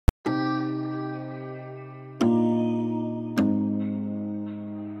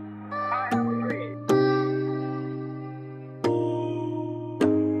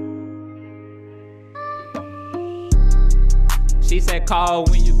She said call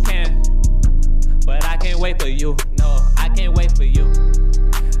when you can, but I can't wait for you. No, I can't wait for you.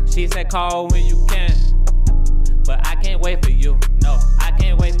 She said call when you can, but I can't wait for you. No, I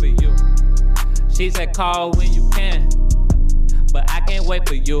can't wait for you. She said call when you can, but I can't wait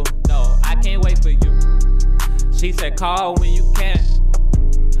for you. No, I can't wait for you. She said call when you can,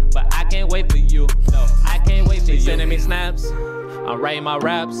 but I can't wait for you. No, I can't wait for you. She sending me snaps, I'm writing my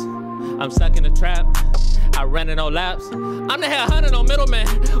raps, I'm stuck in the trap, I run it on laps. I'm the head hunter, no middleman.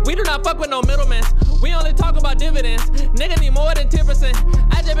 We do not fuck with no middlemen. We only talk about dividends. Nigga need more than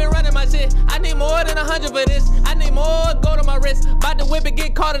 10%. I just been running my shit. I need more than 100 for this. I need more gold on my wrist. About to whip it,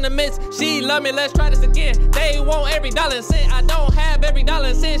 get caught in the midst. She love me, let's try this again. They want every dollar and cent. I don't have every dollar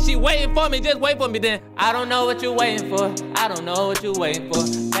and cent. She waiting for me, just wait for me then. I don't know what you waiting for. I don't know what you waiting for.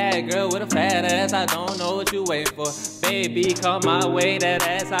 Bad girl with a fat ass, I don't know what you waiting for. Baby, come my way, that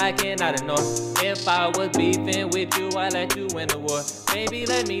ass I cannot ignore. If I was beefing with you, I let you win the war. Baby,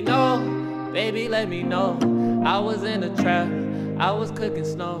 let me know. Baby, let me know. I was in a trap, I was cooking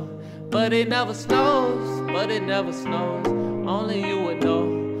snow. But it never snows, but it never snows. Only you would know,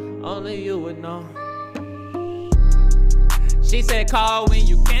 only you would know. She said call when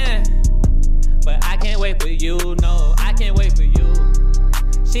you can, but I can't wait for you. No, I can't wait for you.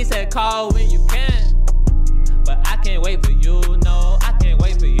 She said call when you can, but I can't wait for you. No, I can't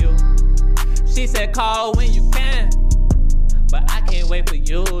wait for you. She said call when you can, but I can't wait for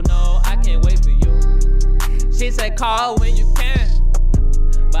you. No, I can't wait for you. She said call when you can,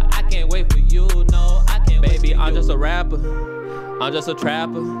 but I can't wait for you. No, I can't wait for you. Baby, I'm just a rapper, I'm just a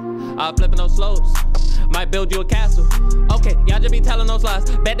trapper. I'm flipping those slopes, might build you a castle. Okay, y'all just be telling those lies.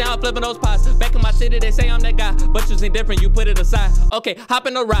 Back down, flipping those pots. Back in my city, they say I'm that guy, but you seem different, you put it aside. Okay, hop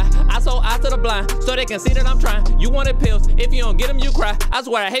in the ride. I sold eyes to the blind, so they can see that I'm trying. You wanted pills, if you don't get them, you cry. I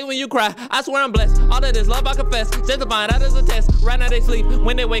swear I hate when you cry, I swear I'm blessed. All of this love I confess, just to find out as a test. Right now they sleep,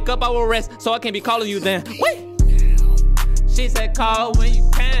 when they wake up I will rest, so I can't be calling you then. Wait. She said call when you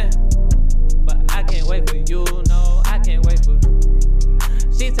can, but I can't wait for you. No, I can't wait for.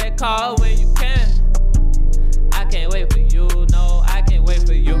 She said call when you can, I can't wait for you. No, I can't wait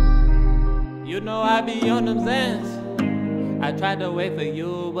for you. You know I be on them Zans. I tried to wait for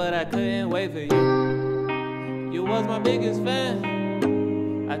you, but I couldn't wait for you. You was my biggest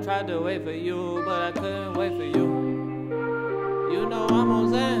fan. I tried to wait for you, but I couldn't wait for you. You know I'm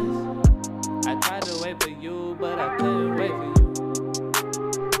on Zans. I tried to wait for you, but I couldn't wait for you.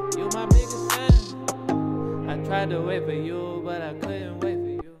 You my biggest fan. I tried to wait for you, but I couldn't.